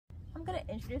gonna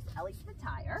introduce Elly to the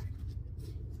tire.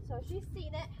 So she's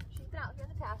seen it. She's been out here in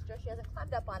the pasture. She hasn't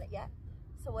climbed up on it yet.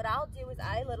 So what I'll do is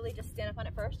I literally just stand up on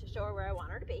it first to show her where I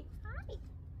want her to be. Hi.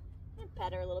 And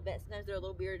pet her a little bit. Sometimes they're a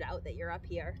little weirded out that you're up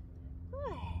here.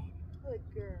 Good. Good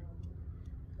girl.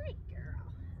 Great girl.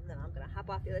 And then I'm gonna hop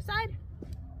off the other side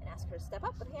and ask her to step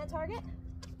up with a hand target.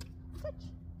 Switch.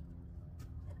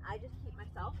 And I just keep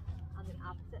myself on the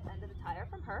opposite end of the tire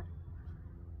from her.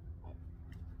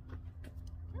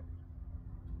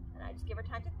 And I just give her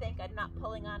time to think. I'm not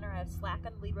pulling on her. I have slack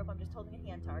on the lead rope. I'm just holding a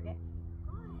hand target.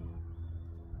 Good.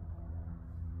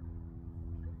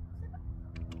 Step up.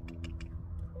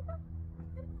 Step up.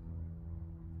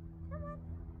 Come on.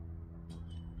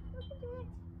 You can do it.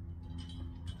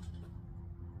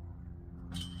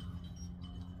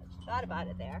 She thought about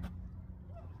it there.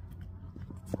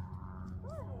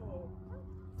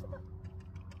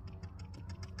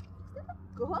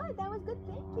 Good, that was good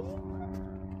thinking.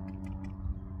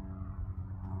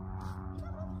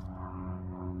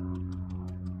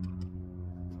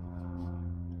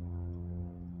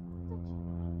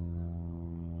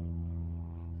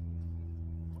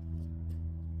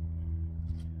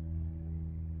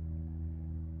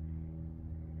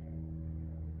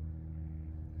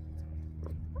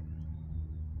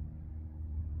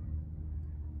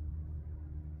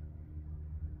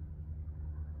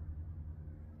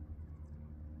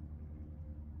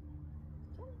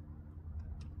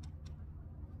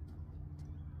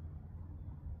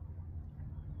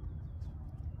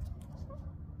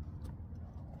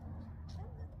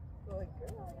 Good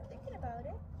girl, you're thinking about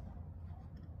it.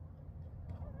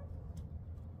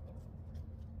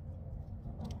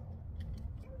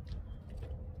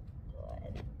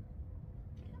 Good.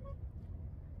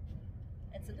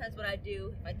 And sometimes what I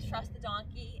do, if I trust the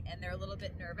donkey and they're a little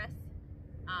bit nervous,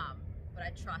 but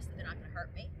I trust that they're not going to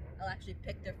hurt me, I'll actually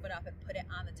pick their foot up and put it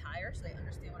on the tire so they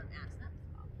understand what I'm asking them.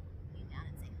 So I'll lean down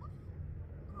and say, oh,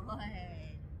 good.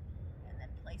 And then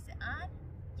place it on.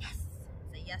 Yes.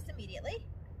 Say yes immediately.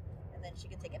 And then she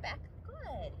can take it back.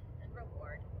 Good. And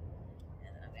reward.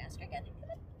 And then I'm going to ask her again.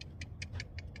 Come in.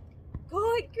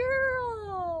 Good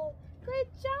girl. Good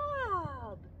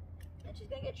job. And she's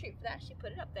going to get a treat for that. She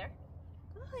put it up there.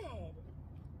 Good.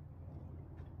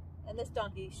 And this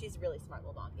donkey, she's a really smart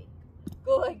little donkey.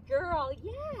 Good girl.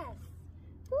 Yes.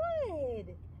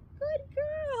 Good. Good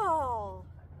girl.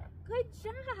 Good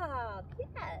job.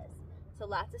 Yes. So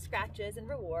lots of scratches and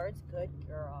rewards. Good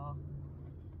girl.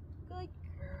 Good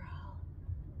girl.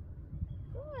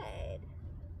 Good.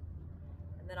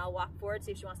 And then I'll walk forward,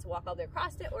 see if she wants to walk all the way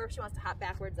across it, or if she wants to hop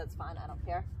backwards, that's fine. I don't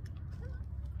care.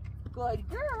 Good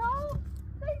girl.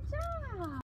 Good job.